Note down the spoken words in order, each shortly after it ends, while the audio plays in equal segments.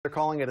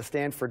calling it a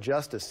stand for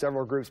justice.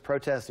 Several groups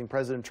protesting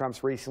President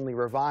Trump's recently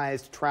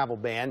revised travel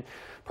ban.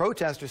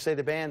 Protesters say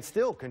the ban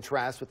still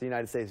contrasts with the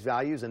United States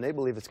values, and they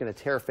believe it's going to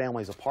tear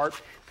families apart.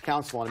 The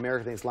Council on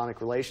American and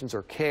Islamic Relations,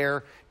 or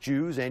CAIR,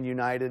 Jews and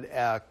United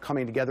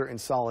coming together in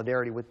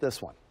solidarity with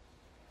this one.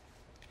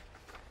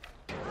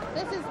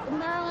 This is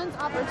Maryland's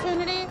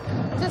opportunity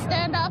to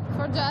stand up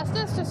for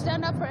justice, to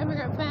stand up for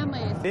immigrant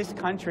families. This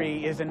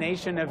country is a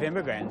nation of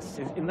immigrants.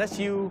 Unless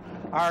you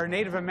are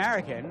Native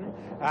American,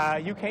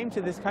 you came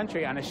to this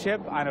country on a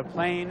ship, on a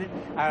plane.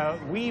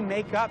 We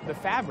make up the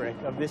fabric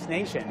of this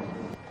nation.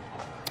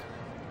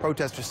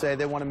 Protesters say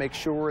they want to make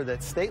sure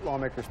that state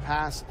lawmakers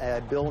pass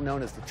a bill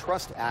known as the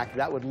Trust Act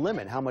that would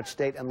limit how much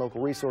state and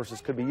local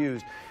resources could be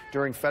used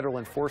during federal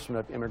enforcement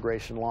of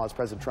immigration laws.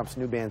 President Trump's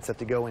new ban is set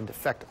to go into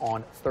effect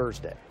on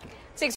Thursday.